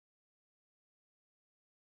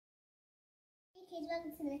kids,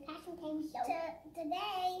 welcome to the Cash and Kane show.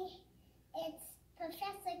 Today, it's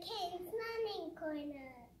Professor Kane's learning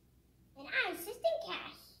corner. And I'm Assistant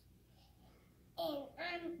Cash. And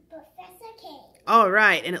I'm Professor Kane. All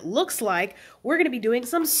right, and it looks like we're going to be doing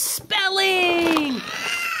some spelling.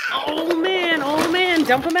 Oh man,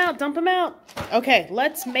 dump them out, dump them out. Okay,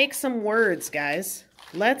 let's make some words, guys.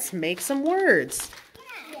 Let's make some words.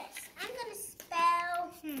 Yes, I'm going to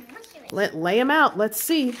spell, what should I Lay them out, let's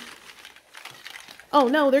see. Oh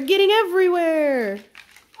no, they're getting everywhere.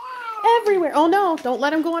 Everywhere. Oh no, don't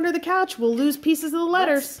let them go under the couch. We'll lose pieces of the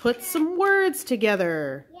letters. Let's put some words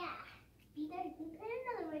together. Yeah. You put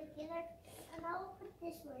another word together, and I'll put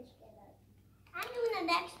this word together. I'm doing the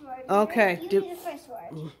next word. Okay. You do the first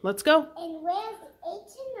word. Let's go. And where's the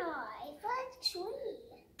H and I for a tree?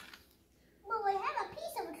 Well, we have a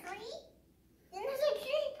piece of a tree. Then there's a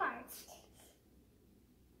tree part.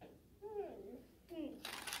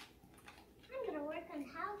 I'm going to work on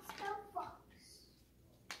how to spell fox.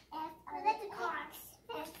 That's a fox.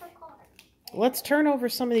 F for car. Let's turn over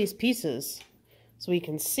some of these pieces so we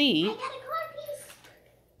can see. I got a car piece.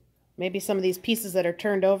 Maybe some of these pieces that are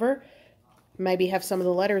turned over maybe have some of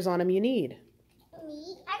the letters on them you need. I got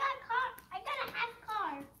a car. I got a half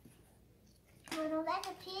car. Well, that's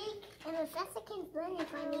a pig. And Professor Kane's learning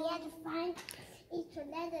for me. I had to find each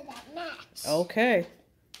letter that match. Okay.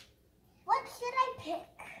 What should I pick?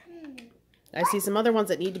 I see some other ones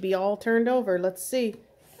that need to be all turned over. Let's see.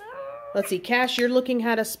 Let's see. Cash, you're looking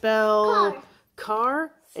how to spell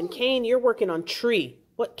car. And Kane, you're working on tree.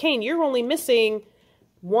 What, Kane, you're only missing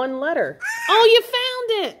one letter. Oh, you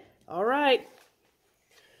found it. All right.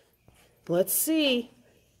 Let's see.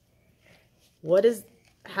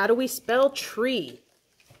 How do we spell tree?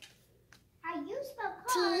 I use spell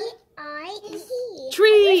car. T-I-E.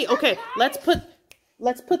 Tree. Okay, let's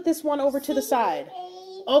put this one over to the side.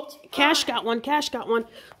 Oh, Cash got one. Cash got one.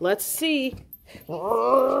 Let's see.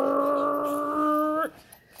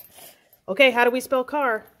 Okay, how do we spell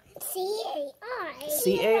car? C-A-R.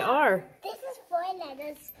 C-A-R. This is 4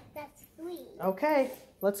 letters. That's 3. Okay,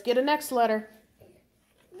 let's get a next letter.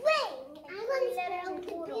 Ring. I'm going to spell the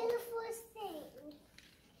beautiful thing.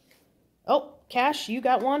 Oh, Cash, you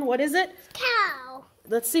got one. What is it? Cow.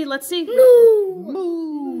 Let's see. Moo.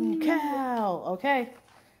 Moo. Cow. Okay.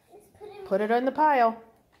 Put it in the pile.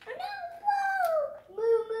 Moo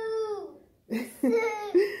moo. I'm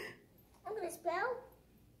going to spell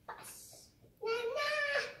bus. N.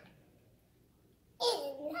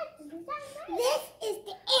 This is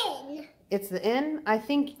the N. It's the N? I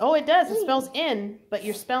think, oh, it does. It spells N, but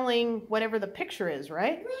you're spelling whatever the picture is,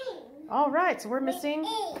 right? Ring. All right, so we're missing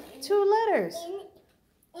 2 letters.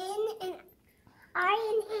 N and I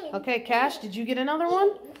and N. Okay, Cash, did you get another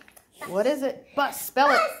one? What is it? Bus. Spell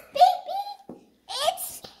it. Bus, baby.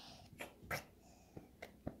 It's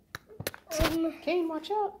Kane, watch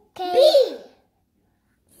out. B.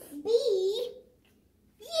 B-U-S.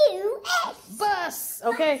 Bus.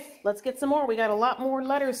 Okay, let's get some more. We got a lot more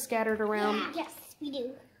letters scattered around. Yes, we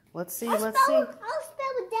do. Let's see, I'll let's see. spell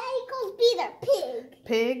what Daddy calls B there. Pig.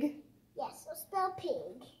 Pig. Yes, I'll spell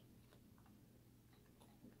pig.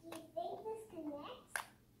 Do you think this connects?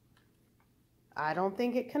 I don't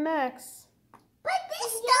think it connects. But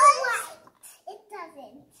this does. Right. It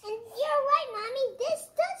doesn't. And you're right, Mommy. This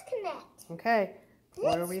does connect. Okay,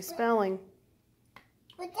 what are we spelling?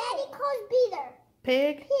 What Daddy calls B there.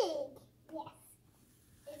 Pig? Pig. Yes.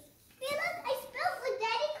 Hey, look, I spelled what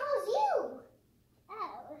Daddy calls you.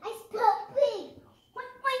 Oh. I spelled pig.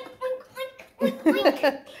 Oink, oink, oink,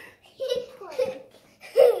 oink,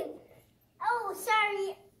 oink. Oh, sorry.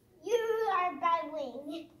 You are by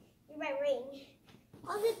wing. You're by ring.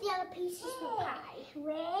 I'll get the other pieces for pie.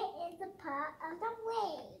 Where is the part of the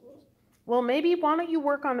wing? Well, maybe why don't you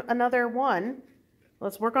work on another one?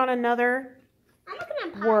 Let's work on another I'm looking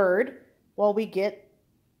at pie. word while we get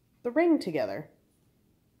the ring together.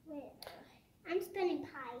 Wait, I'm spelling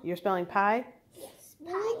pie. You're spelling pie? Yes.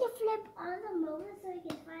 I need to flip all the moments so I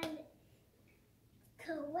can find it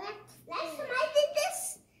correct. Last time I did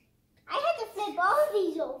this, I had to flip all of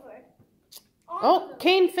these over. Oh,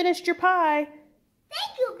 Kane finished your pie.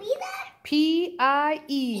 Thank you, Peter.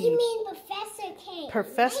 P-I-E. You mean Professor Kane.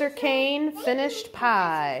 Professor Kane finished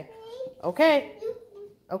pie. Okay.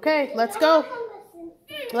 Okay, let's go.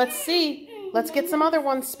 Let's see. Let's get some other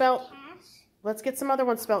ones spelt. Let's get some other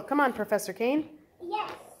ones spelt. Come on, Professor Kane.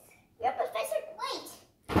 Yes. You're Professor.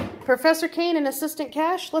 Wait. Professor Kane and Assistant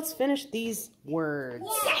Cash, let's finish these words.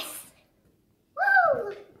 Yes.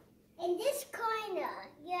 Woo! In this corner,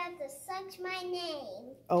 you have to search my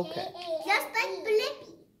name. Okay. Just like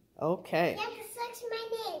Blippi. Okay. You have to search my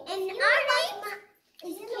name. And our name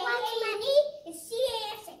is K-A-N-E.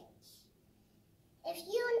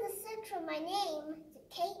 my name,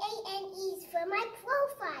 Kane's for my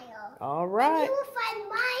profile. All right. And you will find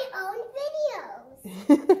my own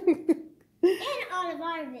videos. And all of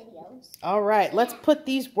our videos. All right, let's put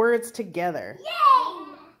these words together. Yay!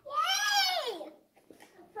 Yay!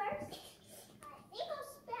 First, I think I'll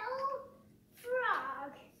spell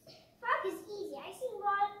frog. Frog is easy. I see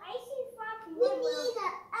frog. We need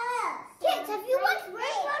kids, have you watched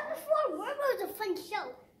Word World before? Word World is a fun show.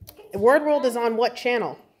 Word World is on what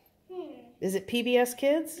channel? Is it PBS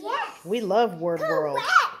Kids? Yes. We love Word World.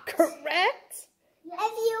 Correct?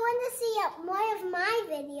 If you want to see more of my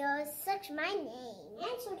videos, search my name.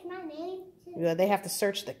 And search my name, too. Yeah, they have to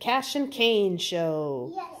search the Cash and Kane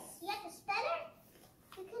Show. Yes. You have to spell it?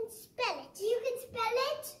 You can spell it. You can spell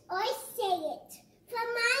it or say it. For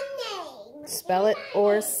my name. Spell it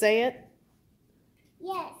or say it?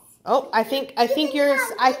 Yes. Oh, I think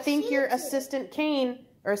your assistant Kane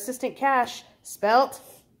or assistant Cash spelt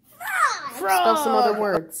Frog. Spell some other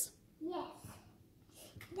words. Yes.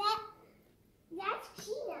 That's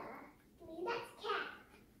cheetah. That's cat.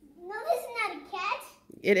 No, this is not a cat.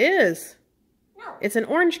 It is. No. It's an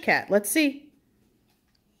orange cat. Let's see.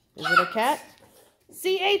 Is it a cat?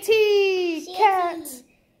 C-A-T. Cat.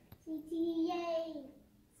 C-T-A.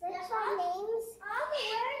 Search our names. All the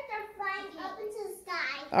words are flying up into the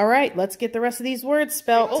sky. All right, let's get the rest of these words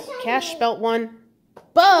spelled. Oh, Cash spelt one.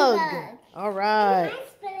 Bug. All right. I'm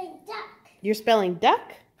spelling duck. You're spelling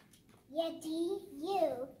duck? Yeah,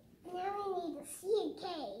 D-U. Now we need a C and K.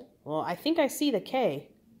 Well, I think I see the K.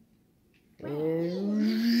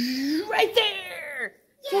 Right there!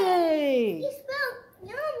 Yay! You spelled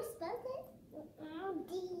it.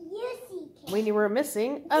 D-U-C-K. We were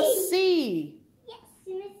missing a C. Yes,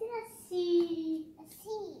 you're missing a C. A C.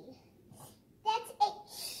 That's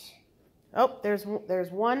H. Oh, there's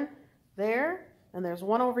one there, and there's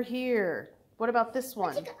one over here. What about this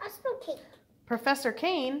one? I spell cake. Professor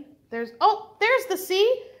Kane. There's the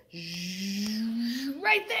C.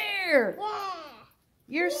 Right there. Yeah.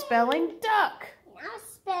 You're spelling duck. Now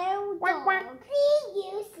spell Quack, quack. dog.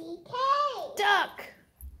 D-U-C-K. Duck.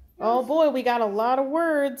 Oh boy, we got a lot of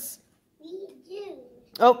words. We do.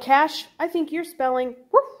 Oh, Cash, I think you're spelling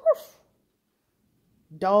woof, woof.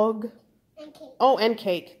 Dog. And cake. Oh, and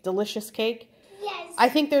cake. Delicious cake. Yes. I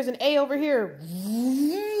think there's an A over here.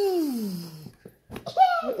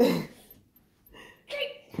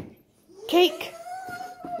 Cake.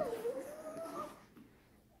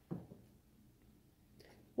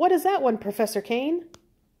 What is that one, Professor Kane?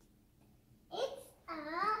 It's a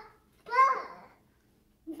bird.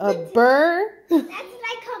 A burr? That's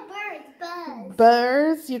like a bird. Buzz.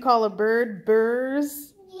 Burrs? You call a bird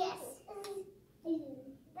burrs? Yes. Look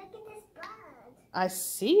at this bird. I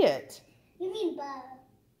see it. You mean bug.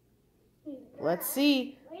 Let's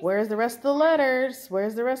see. Where's the rest of the letters?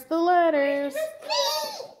 Where's the rest of the letters? Where's the B?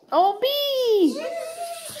 Oh, B! Where's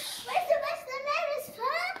the rest of the letters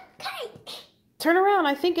for cake? Turn around.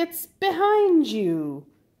 I think it's behind you.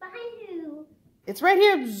 Behind you. It's right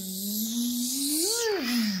here.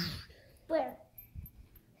 Where?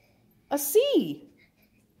 A C.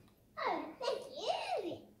 Oh, thank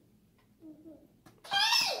you.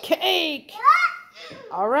 Cake. Cake.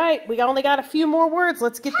 All right. We only got a few more words.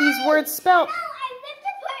 Let's get these words spelt. No, I meant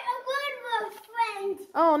to put a word word, friend.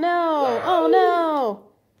 Oh, no. Oh, no.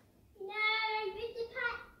 No, I meant to put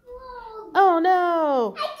frog. Oh,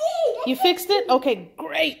 no. I did. You fixed it? Okay,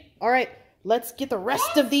 great. All right. Let's get the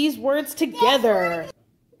rest of these words together.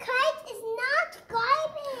 Kite is not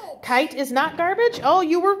garbage. Kite is not garbage? Oh,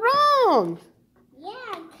 you were wrong.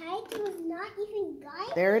 Yeah, kite was not even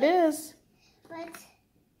garbage. There it is. But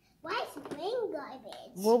why is wing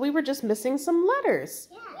garbage? Well, we were just missing some letters.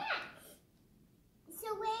 Yeah.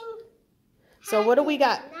 So wing. So what do we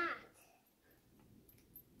got? Not.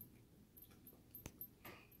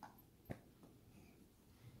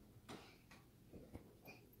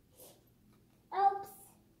 Oops.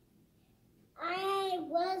 I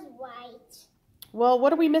was right. Well,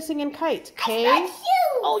 what are we missing in kite? K? I spelled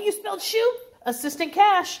shoe. Oh, you spelled shoe? Assistant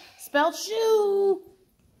Cash spelled shoe.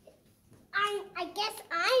 I guess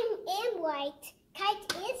I am right.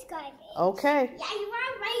 Kite is garbage. Okay. Yeah, you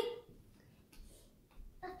are right.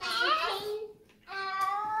 F-O-X.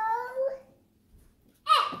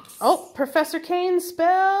 Oh, Professor Kane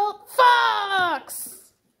spelled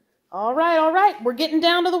fox. All right, all right. We're getting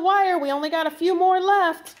down to the wire. We only got a few more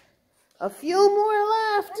left. A few more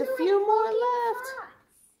left. A few more left.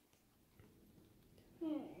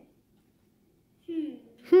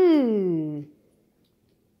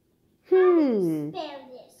 Spell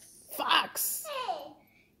this. Fox. Hey,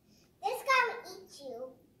 this guy will eat you.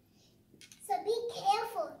 So be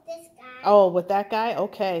careful with this guy. Oh, with that guy?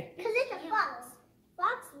 Okay. Because it's a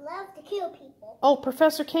kill people. Oh,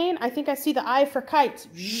 Professor Kane, I think I see the I for kites.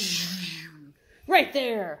 Right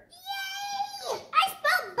there. Yay! I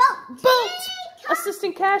spelled boat. Boat. Yay,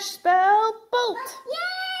 Assistant Cash spelled boat.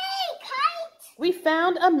 Yay! Kite. We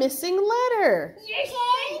found a missing letter. Yay!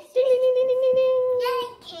 Ding, ding, ding, ding, ding, ding,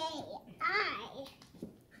 ding. K-I.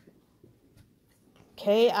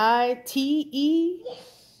 K-I-T-E.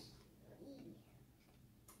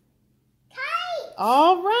 Kite.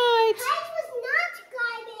 All right. Kite was not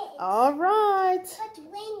garbage. All right. But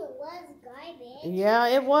ring was garbage. Yeah,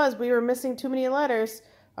 it was. We were missing too many letters.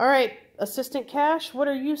 All right, Assistant Cash, what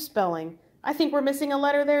are you spelling? I think we're missing a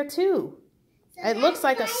letter there too. So It looks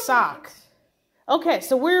like a garbage. sock. Okay,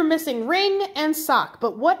 so we're missing ring and sock,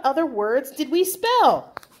 but what other words did we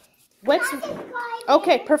spell? What's... Sock is garbage.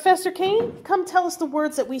 Okay, Professor Kane, come tell us the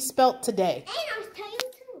words that we spelt today. And I was telling you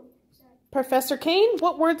too. Sorry. Professor Kane,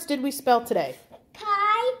 what words did we spell today?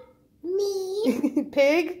 Pie, me,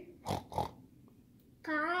 Pig.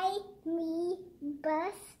 pie, me,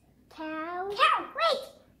 bus, cow. Cow, wait.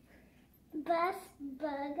 Bus,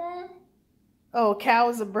 burger. Oh, cow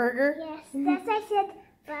is a burger? Yes, that's I said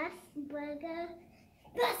bus, burger.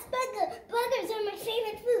 Bus, burger. Burgers are my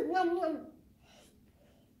favorite food. Nom nom.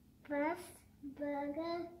 Bus,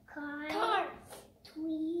 burger, car.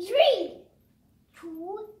 Tree.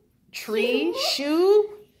 Two. Tree, shoe,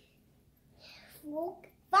 Fork.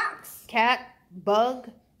 Fox. cat, bug,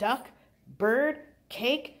 duck, bird,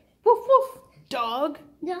 cake, woof woof, dog,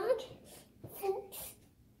 Dog. Foot.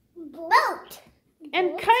 Boat.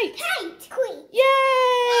 and kite. Kite. Queen.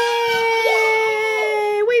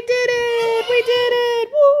 Yay! We did it! We did it!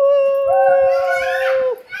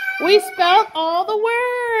 Woo! We spelled all the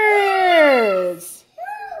words.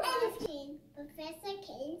 Professor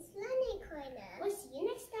Kane's Learning Corner.